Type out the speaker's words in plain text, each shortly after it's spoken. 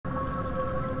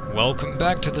Welcome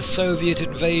back to the Soviet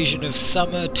invasion of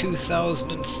summer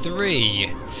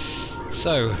 2003.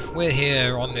 So, we're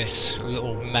here on this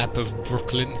little map of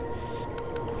Brooklyn.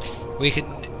 We can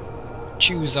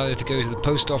choose either to go to the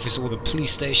post office or the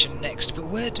police station next, but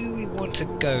where do we want to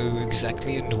go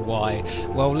exactly and why?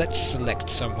 Well, let's select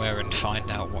somewhere and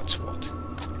find out what's what.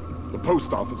 The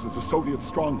post office is a Soviet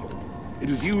stronghold. It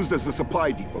is used as a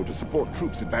supply depot to support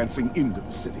troops advancing into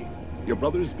the city. Your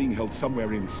brother is being held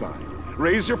somewhere inside.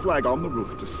 Raise your flag on the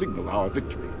roof to signal our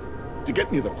victory. To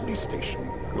get near the police station,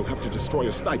 you'll have to destroy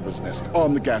a sniper's nest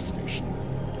on the gas station.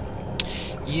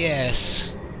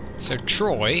 Yes. So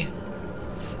Troy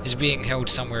is being held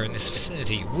somewhere in this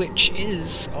vicinity, which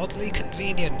is oddly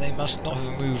convenient. They must not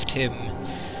have moved him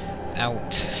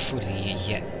out fully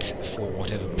yet for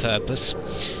whatever purpose.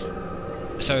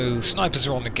 So snipers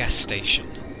are on the gas station,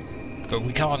 but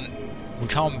we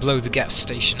can't blow the gas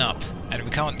station up, and we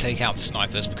can't take out the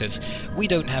snipers because we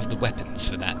don't have the weapons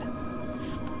for that.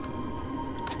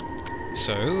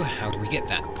 So, how do we get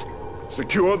that?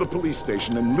 Secure the police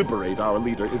station and liberate our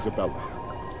leader, Isabella.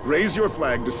 Raise your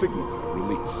flag to signal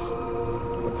release.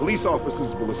 The police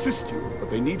officers will assist you, but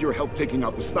they need your help taking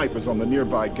out the snipers on the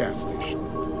nearby gas station.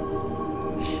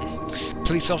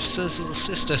 Police officers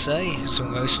assist us, eh? It's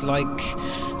almost like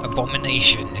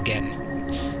Abomination again.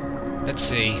 Let's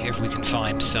see if we can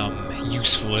find some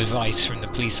useful advice from the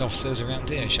police officers around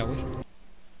here, shall we?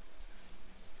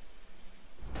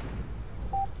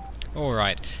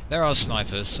 Alright, there are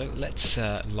snipers, so let's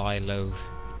lie low.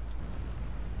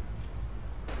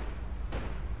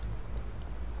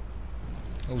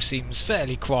 All seems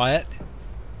fairly quiet.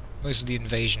 Most of the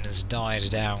invasion has died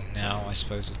down now, I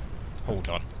suppose. Hold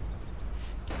on.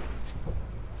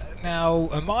 Now,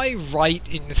 am I right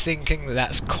in thinking that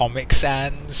that's Comic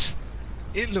Sans?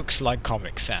 It looks like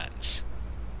Comic Sans.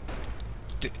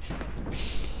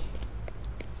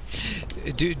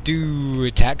 Do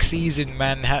taxis in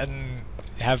Manhattan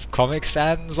have Comic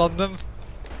Sans on them?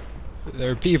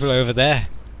 There are people over there.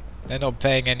 They're not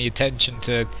paying any attention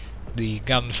to the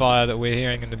gunfire that we're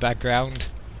hearing in the background.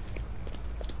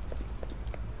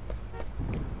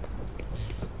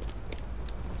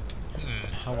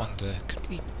 I wonder, could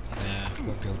we... Nah, we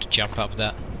won't be able to jump up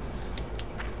that.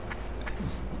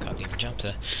 Can't even jump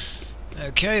there.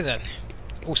 Okay then.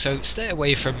 Also, stay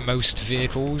away from most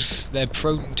vehicles. They're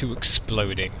prone to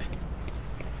exploding.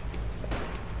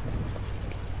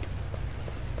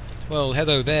 Well,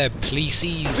 hello there,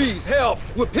 policies. Please help!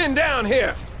 We're pinned down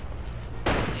here!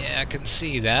 Yeah, I can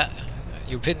see that.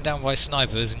 You're pinned down by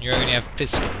snipers and you only have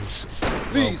pistols.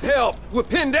 Please help! We're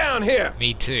pinned down here!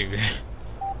 Me too.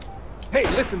 Hey,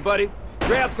 listen, buddy.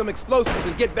 Grab some explosives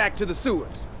and get back to the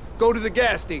sewers. Go to the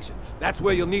gas station. That's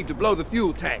where you'll need to blow the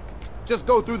fuel tank. Just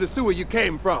go through the sewer you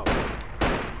came from.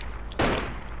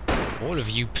 All of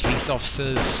you police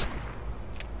officers.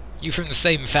 You from the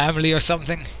same family or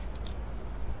something?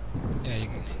 Yeah, you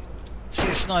can see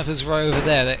the snipers right over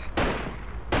there.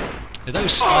 Are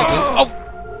those snipers?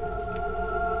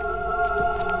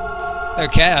 Oh!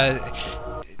 Okay,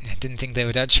 I didn't think they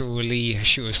would actually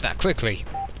shoot us that quickly.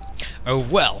 Oh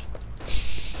well.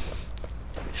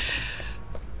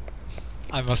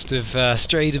 I must have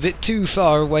strayed a bit too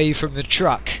far away from the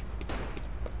truck.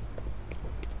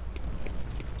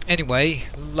 Anyway,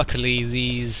 luckily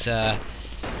these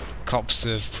cops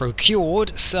have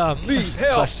procured some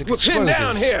plastic explosives.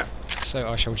 Down here. So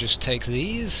I shall just take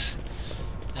these.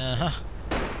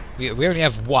 We only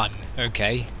have one,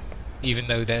 okay. Even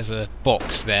though there's a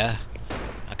box there.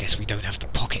 I guess we don't have the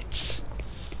pockets.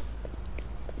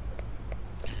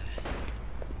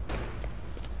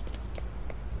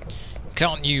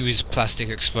 Can't use plastic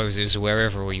explosives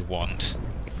wherever we want,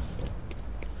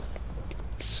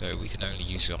 so we can only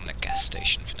use it on the gas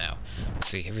station for now. Let's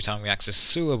see, every time we access a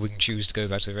sewer we can choose to go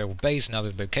back to the rebel base,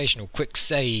 another location, or quick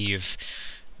save.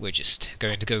 We're just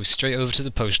going to go straight over to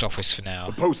the post office for now.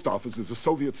 The post office is a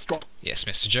Soviet stronghold. Yes,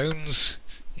 Mr. Jones,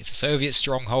 it's a Soviet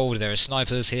stronghold, there are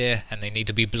snipers here, and they need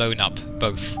to be blown up,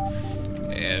 both.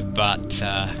 But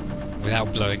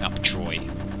without blowing up Troy,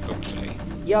 hopefully.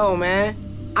 Yo, man.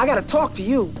 I gotta talk to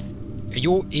you. Are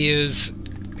your ears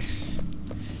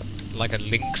like a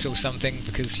lynx or something?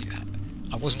 Because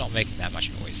I was not making that much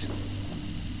noise.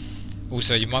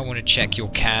 Also, you might want to check your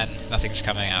can. Nothing's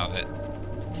coming out of it.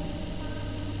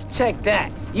 Check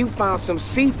that. You found some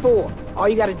C4. All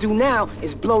you gotta do now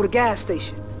is blow the gas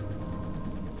station.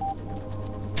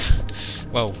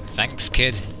 Well, thanks,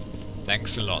 kid.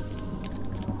 Thanks a lot.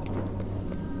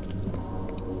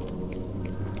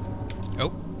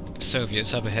 Oh.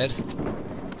 Soviets up ahead.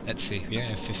 Let's see, we only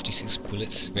have 56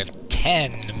 bullets. We have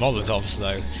 10 Molotovs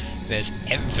though. There's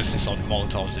emphasis on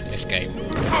Molotovs in this game.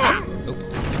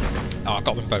 Oh, I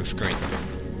got them both, great.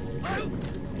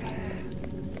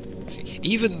 See,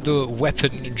 even the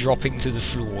weapon dropping to the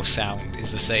floor sound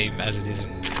is the same as it is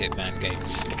in Hitman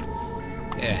games.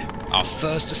 Yeah, our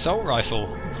first assault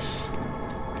rifle.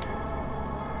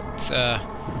 It's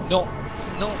not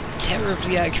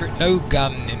terribly accurate. No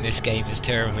gun in this game is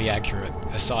terribly accurate,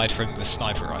 aside from the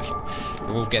sniper rifle.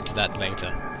 But we'll get to that later.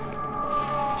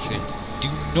 So, do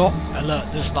not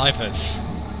alert the snipers.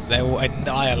 They will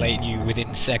annihilate you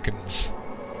within seconds.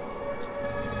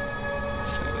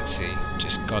 So let's see,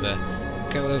 just gotta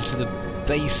go over to the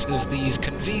base of these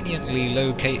conveniently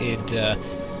located,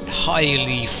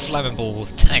 highly flammable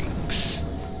tanks.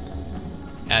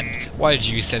 And why did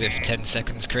you set it for 10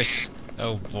 seconds, Chris?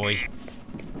 Oh boy.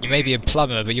 You may be a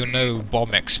plumber, but you're no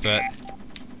bomb expert.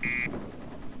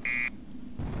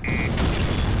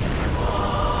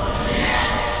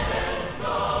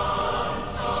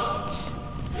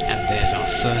 And there's our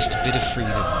first bit of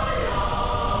freedom.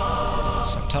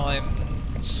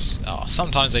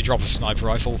 Sometimes they drop a sniper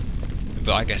rifle,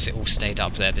 but I guess it all stayed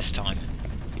up there this time.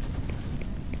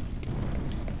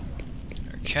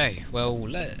 Okay, well,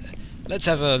 let's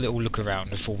have a little look around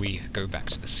before we go back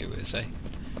to the sewers, eh?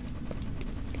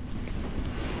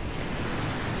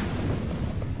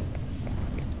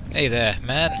 Hey there,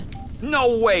 man.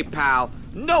 No way, pal.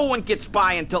 No one gets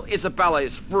by until Isabella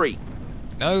is free.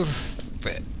 No,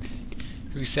 but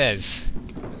who says?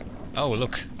 Oh,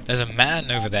 look, there's a man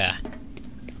over there.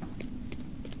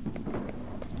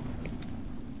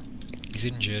 He's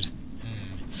injured.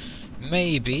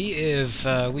 Maybe if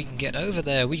we can get over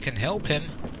there, we can help him.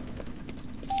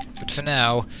 But for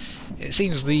now, it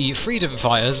seems the freedom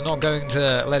fighters are not going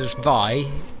to let us by,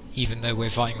 even though we're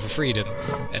fighting for freedom,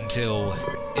 until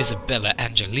Isabella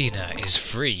Angelina is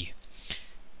free.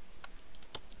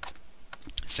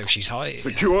 So she's hiding.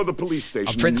 Secure the police station.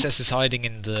 Our princess is hiding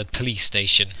in the police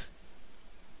station.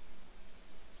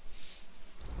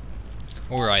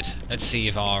 Alright, let's see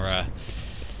if our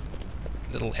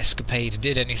little escapade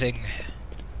did anything.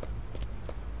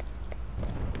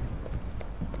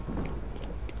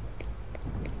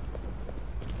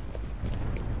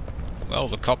 Well,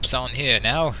 the cops aren't here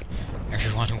now.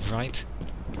 Everyone alright?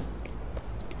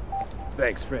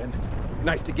 Thanks, friend.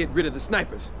 Nice to get rid of the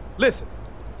snipers. Listen,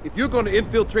 if you're going to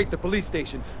infiltrate the police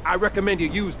station, I recommend you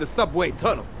use the subway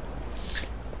tunnel.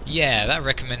 Yeah, that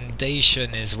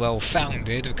recommendation is well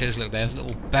founded, because look, there's a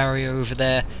little barrier over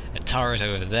there, a turret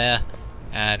over there,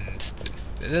 and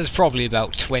there's probably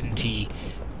about 20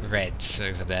 reds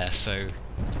over there, so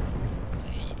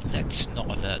let's not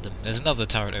alert them. There's another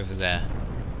turret over there.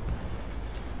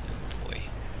 Oh boy.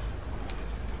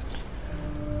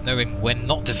 Knowing when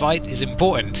not to fight is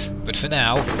important, but for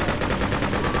now...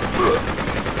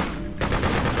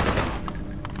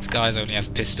 These guys only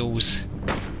have pistols.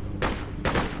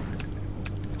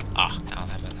 Ah, out of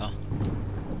ammo, huh?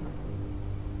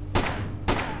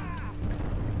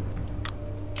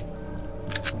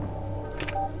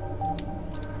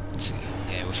 Let's see.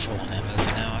 Yeah, we're full on ammo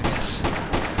for now, I guess.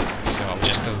 So I'll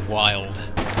just go wild.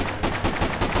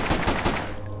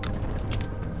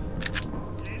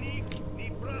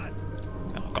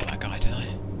 Oh, I got that guy, didn't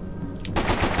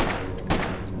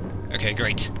I? Okay,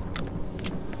 great.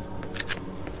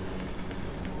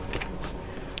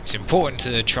 It's important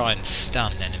to try and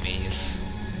stun enemies.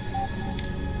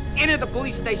 Enter the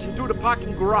police station through the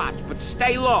parking garage, but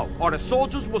stay low, or the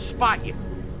soldiers will spot you.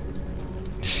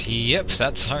 Yep,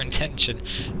 that's our intention.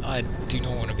 I do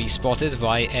not want to be spotted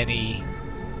by any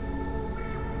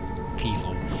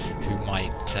people who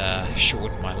might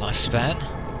shorten my lifespan.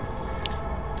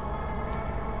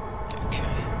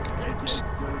 Okay. Just...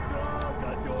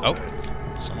 Oh,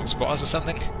 someone spot us or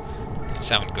something? Didn't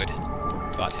sound good.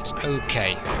 But it's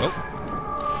okay. Oh.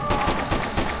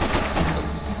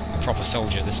 Oh. A proper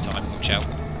soldier this time, watch out.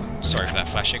 Sorry for that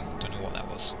flashing, don't know what that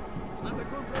was. Oh.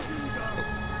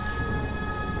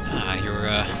 Ah, you're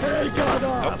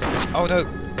Oh no!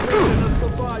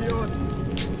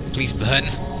 Please burn.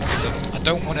 I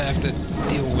don't want to have to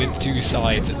deal with two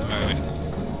sides at the moment.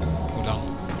 Hold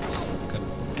on. Can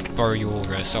borrow your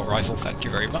assault rifle, thank you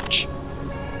very much.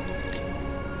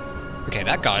 Okay,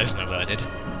 that guy isn't alerted.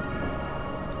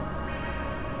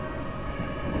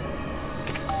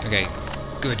 Okay,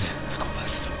 good. I've got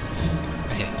both of them.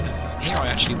 Okay, here I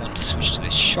actually want to switch to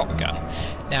this shotgun.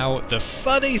 Now, the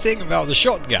funny thing about the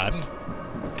shotgun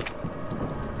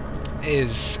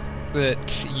is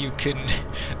that you can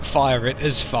fire it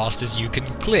as fast as you can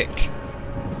click.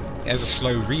 It has a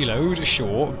slow reload,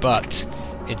 sure, but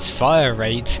its fire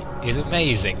rate is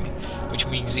amazing. which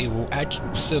means it will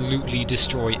absolutely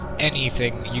destroy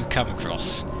anything you come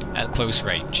across at close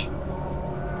range.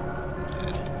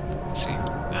 Let's see.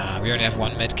 We only have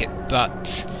one medkit,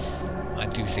 but I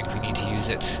do think we need to use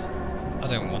it. I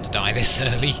don't want to die this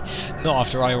early. Not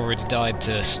after I already died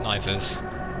to snipers.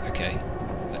 Okay,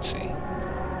 let's see.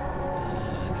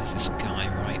 There's this guy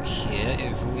right here.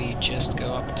 If we just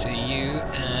go up to you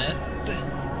and...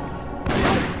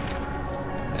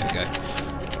 there we go.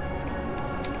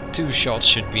 2 shots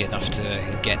should be enough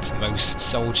to get most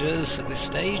soldiers at this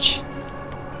stage.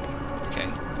 Okay,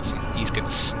 let's see. He's going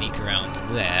to sneak around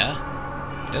there.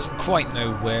 He doesn't quite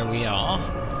know where we are.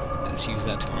 Let's use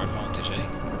that to our advantage, eh?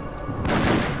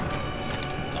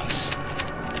 Nice.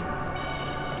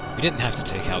 We didn't have to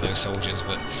take out those soldiers,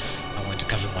 but I wanted to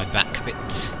cover my back a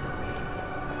bit.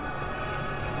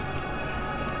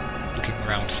 Looking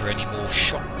around for any more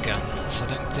shotguns. I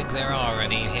don't think there are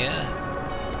any here.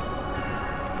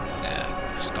 Yeah,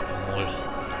 just got them all. Yeah.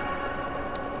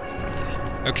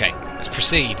 Okay, let's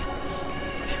proceed.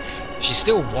 She's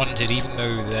still wanted even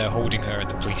though they're holding her at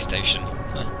the police station.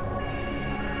 Huh.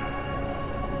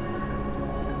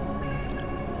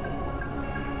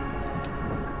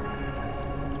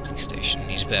 Police station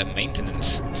needs better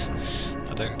maintenance.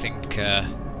 I don't think they're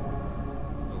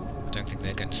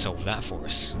going to solve that for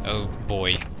us. Oh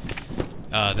boy.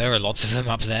 There are lots of them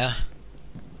up there.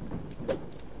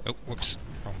 Oh, whoops.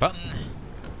 Wrong button.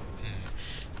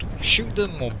 Do I want to shoot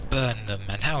them or burn them?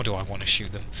 And how do I want to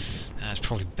shoot them? It's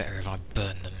probably better if I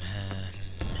burn them.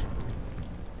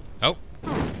 Oh.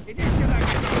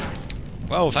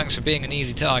 Well, thanks for being an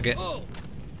easy target. Oh.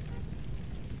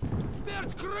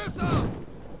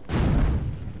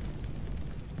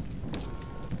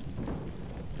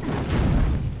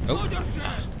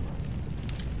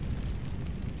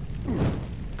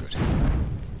 Good.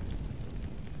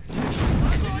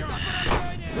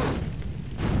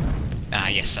 Ah,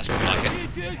 yes, that's more like it.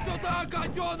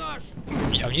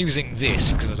 I'm using this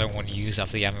because I don't want to use up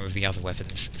the ammo of the other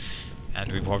weapons. And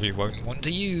we probably won't want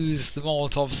to use the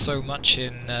Molotovs so much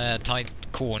in tight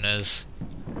corners.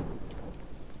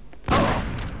 Ha!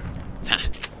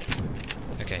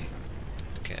 Okay.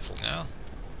 Careful now.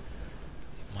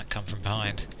 It might come from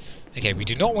behind. Okay, we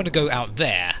do not want to go out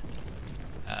there.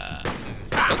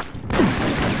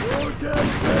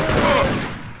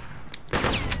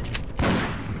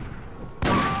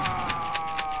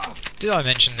 Did I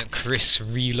mention that Chris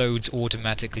reloads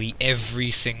automatically every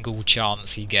single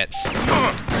chance he gets?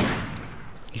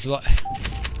 He's like...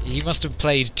 he must have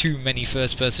played too many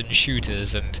first-person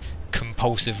shooters and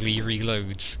compulsively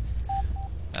reloads.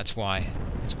 That's why.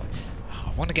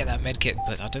 I want to get that medkit,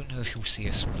 but I don't know if he'll see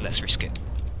us. Let's risk it.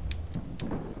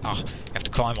 Ah, I have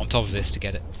to climb on top of this to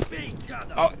get it.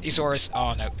 Oh, he saw us.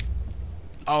 Oh, no.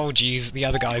 Oh, jeez, the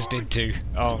other guys did too.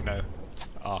 Oh, no.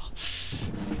 Oh.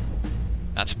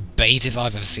 That's bait if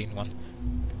I've ever seen one.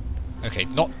 Okay,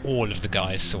 not all of the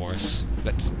guys saw us.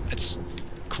 Let's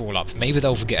crawl up. Maybe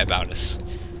they'll forget about us.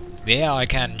 Yeah, I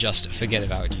can just forget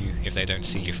about you if they don't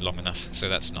see you for long enough, so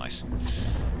that's nice.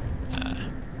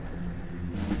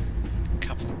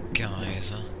 Couple of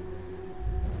guys, huh?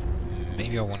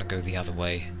 Maybe I want to go the other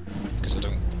way, because I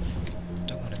don't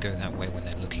want to go that way when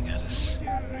they're looking at us.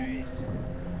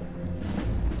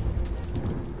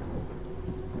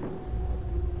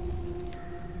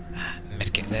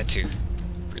 Medkit there too.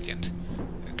 Brilliant.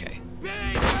 Okay.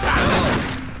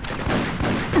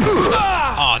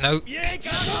 Oh no!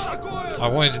 I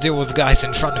wanted to deal with the guys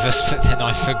in front of us, but then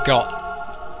I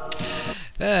forgot.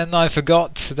 Then I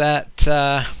forgot that,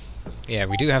 yeah,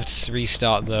 we do have to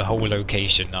restart the whole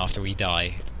location after we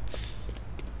die.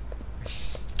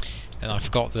 And I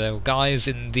forgot the guys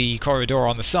in the corridor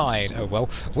on the side. Oh well,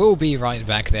 we'll be right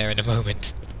back there in a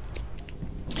moment.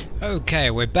 Okay,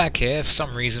 we're back here. For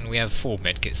some reason we have 4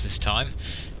 medkits this time.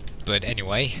 But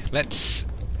anyway, let's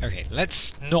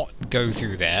not go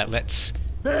through there. Let's...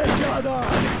 yeah,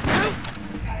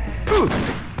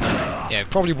 it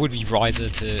probably would be wiser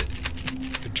to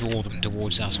draw them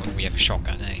towards us when we have a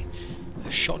shotgun, eh?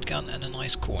 A shotgun and a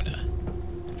nice corner.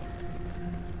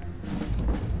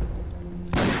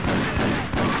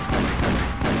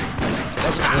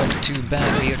 Doesn't work too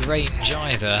badly at range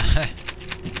either.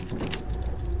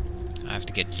 I have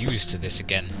to get used to this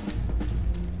again.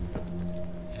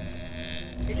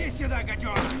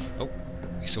 Oh,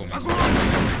 he saw me.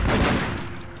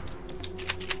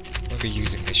 Won't be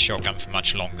using this shotgun for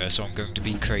much longer, so I'm going to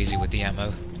be crazy with the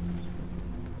ammo.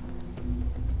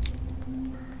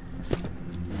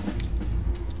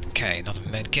 Okay, another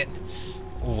medkit.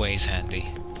 Always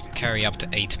handy. Carry up to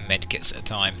 8 medkits at a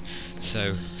time,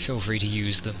 so feel free to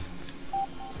use them.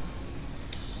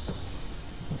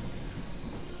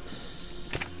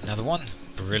 another one.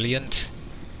 Brilliant.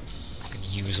 Can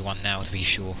use one now to be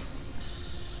sure.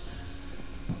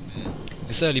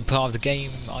 This early part of the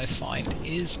game, I find,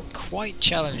 is quite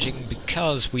challenging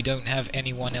because we don't have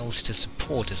anyone else to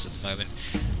support us at the moment.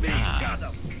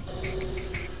 Let's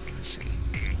see.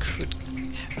 We could...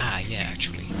 yeah,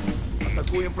 actually.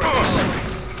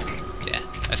 Yeah,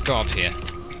 let's go up here.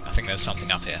 I think there's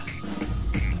something up here.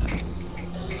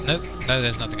 Nope, no,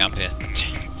 there's nothing up here.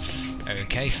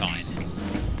 Okay, fine.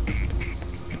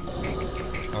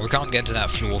 Well, we can't get to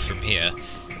that floor from here,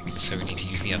 so we need to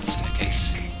use the other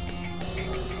staircase.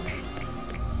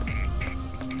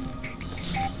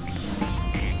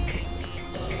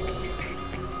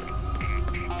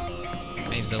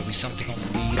 Maybe there'll be something on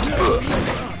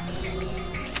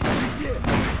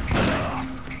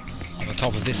the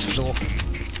top of this floor.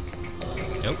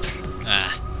 Nope.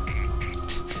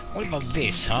 What about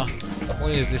this, huh?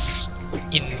 What is this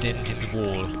indent in the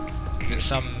wall? Is it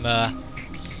some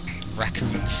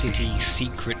Raccoon City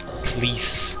secret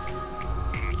police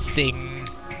thing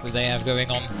that they have going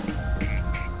on?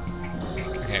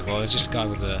 Okay, well, there's just a guy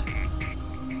with a...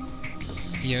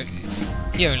 He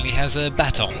only has a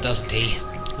baton, doesn't he?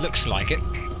 Looks like it.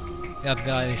 The other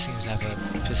guy seems to have a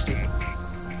pistol.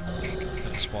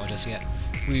 Haven't spotted us yet.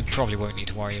 We probably won't need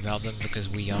to worry about them because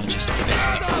we are just a bit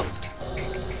better.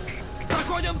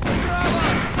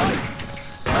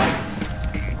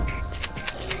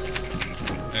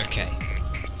 Okay.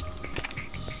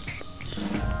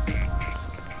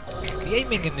 The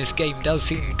aiming in this game does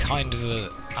seem kind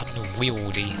of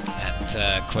unwieldy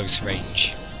at close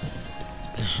range.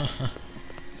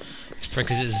 It's probably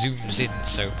because it zooms in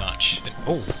so much. And,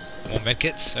 oh, more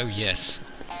medkits? Oh yes.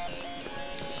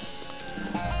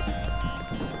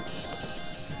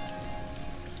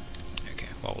 Okay,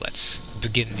 well let's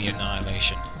begin the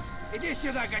annihilation.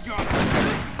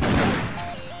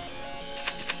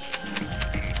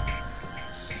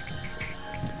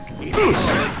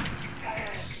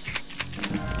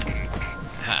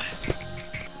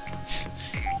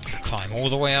 Climb all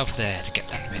the way up there to get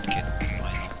that medkit.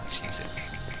 Why not? Let's use it.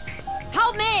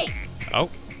 Help me! Oh,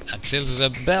 that's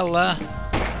Isabella.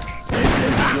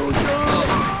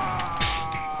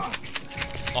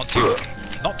 Not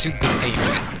too good aim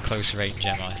at close range,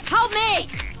 am I? Help me!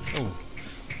 Oh,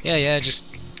 yeah, just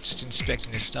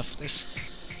inspecting this stuff. This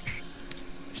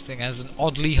thing has an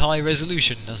oddly high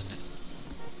resolution, doesn't it?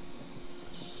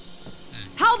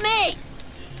 Help me!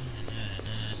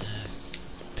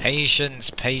 Patience,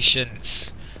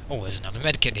 patience. Oh, there's another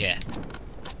medkit here.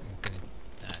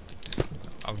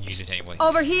 I'll use it anyway.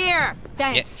 Over here!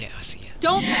 Thanks. Yeah, I see it.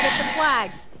 Don't forget the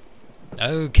flag.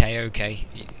 Okay.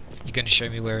 You going to show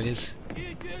me where it is?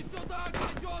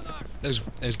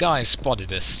 Those guys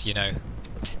spotted us, you know.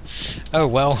 Oh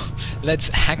well, let's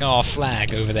hang our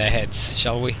flag over their heads,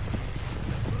 shall we?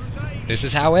 This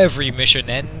is how every mission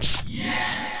ends.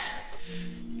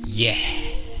 Yeah.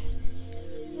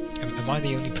 Am I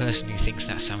the only person who thinks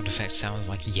that sound effect sounds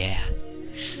like yeah?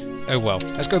 Oh well,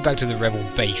 let's go back to the rebel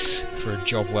base for a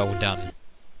job well done.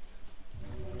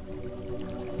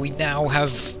 We now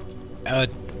have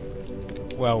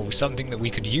well, something that we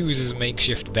could use as a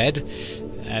makeshift bed,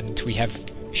 and we have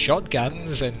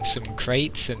shotguns and some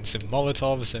crates and some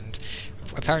Molotovs, and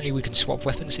apparently we can swap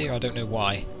weapons here. I don't know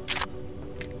why.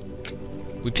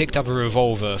 We picked up a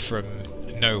revolver from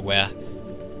nowhere.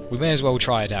 We may as well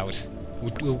try it out.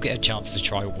 We'll get a chance to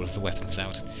try all of the weapons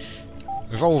out.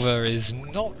 Revolver is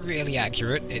not really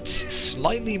accurate. It's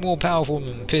slightly more powerful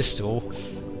than the pistol.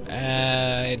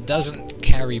 It doesn't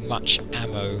carry much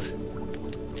ammo.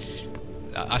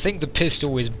 I think the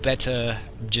pistol is better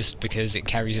just because it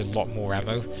carries a lot more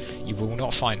ammo. You will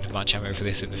not find much ammo for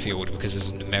this in the field because it's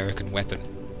an American weapon.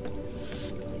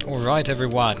 Alright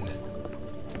everyone,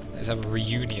 let's have a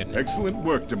reunion. Excellent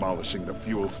work demolishing the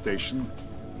fuel station.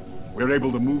 We're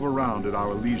able to move around at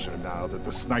our leisure now that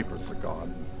the snipers are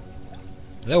gone.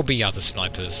 There'll be other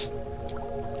snipers.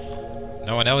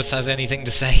 No one else has anything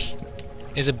to say?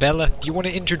 Isabella, do you want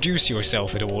to introduce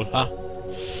yourself at all, huh?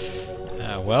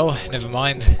 Well, never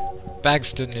mind.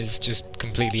 Bagston is just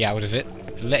completely out of it,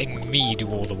 letting me do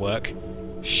all the work.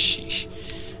 Sheesh.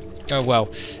 Oh well,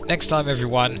 next time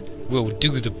everyone, we'll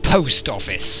do the post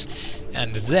office,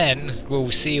 and then we'll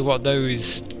see what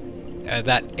those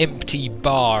that empty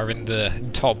bar in the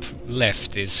top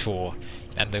left is for,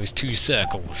 and those two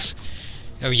circles.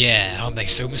 Oh yeah, aren't they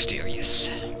so mysterious?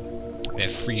 Their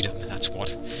freedom, that's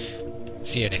what.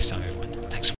 See you next time everyone.